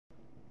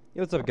Hey,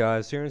 what's up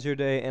guys, Turnz here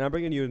today, and I'm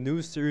bringing you a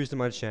new series to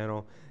my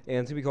channel, and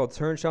it's going to be called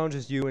Turn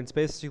Challenges You, and it's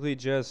basically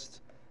just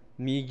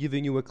me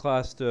giving you a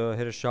class to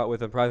hit a shot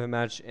with a private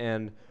match,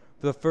 and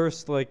for the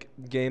first,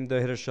 game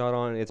to hit a shot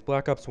on, it's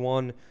Black Ops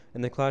 1,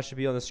 and the class should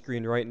be on the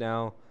screen right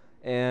now,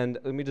 and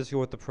let me just go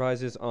with the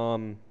prizes.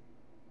 The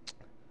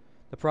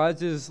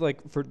prizes,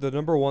 for the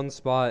number one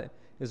spot,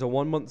 is a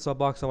 1 month sub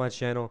box on my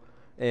channel,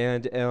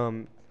 and,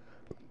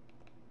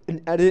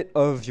 an edit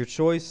of your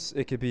choice.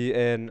 It could be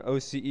an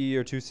OCE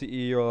or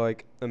 2CE or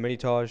like a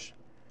mini-taj.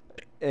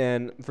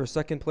 And for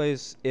second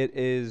place, it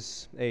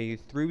is a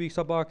 3 week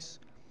sub box,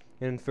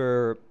 and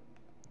for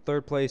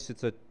third place,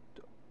 it's a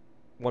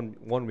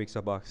one week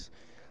sub box.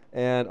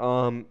 And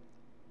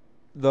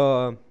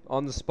the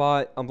on the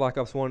spot on Black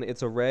Ops 1,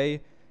 it's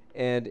array,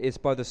 and it's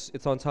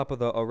on top of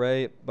the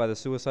array by the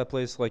suicide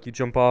place. Like you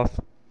jump off,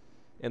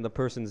 and the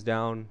person's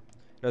down.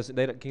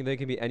 They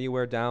can be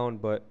anywhere down,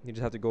 but you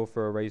just have to go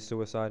for a raised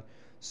suicide.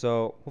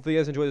 So hopefully you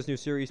guys enjoy this new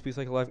series. Please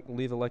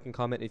leave a like and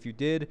comment if you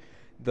did.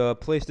 The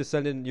place to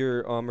send in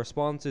your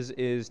responses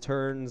is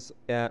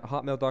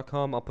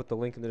turns@hotmail.com. I'll put the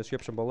link in the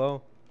description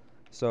below.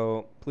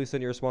 So please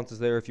send your responses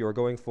there if you are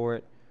going for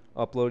it.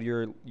 Upload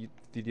your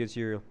videos to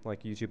your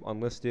YouTube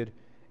unlisted,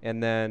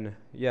 and then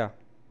yeah,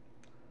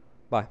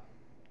 bye.